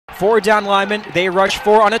4 down linemen. They rush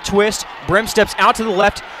 4 on a twist. Brihm steps out to the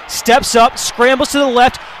left, steps up, scrambles to the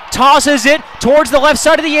left, tosses it towards the left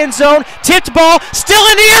side of the end zone. Tipped ball, still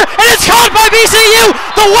in the air, and it's caught by BCU.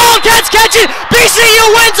 The Wildcats catch it. BCU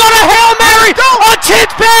wins on a Hail Mary. A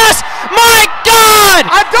tipped pass. My God!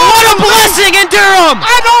 What a blessing in Durham.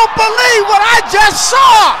 I don't believe what I just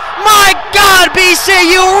saw. My God,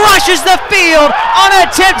 BCU rushes the field on a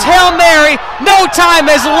tipped Hail Mary. No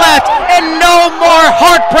time is left, and no more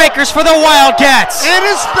heartbreakers for the Wildcats. And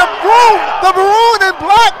it's the maroon and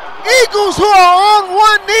black Eagles who are on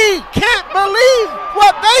one knee. Can't believe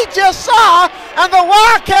what they just saw, and the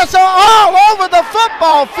Wildcats are all over the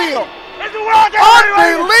football field.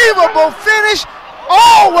 Unbelievable finish.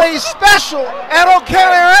 Always special at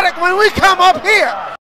O'Kelly when we come up here.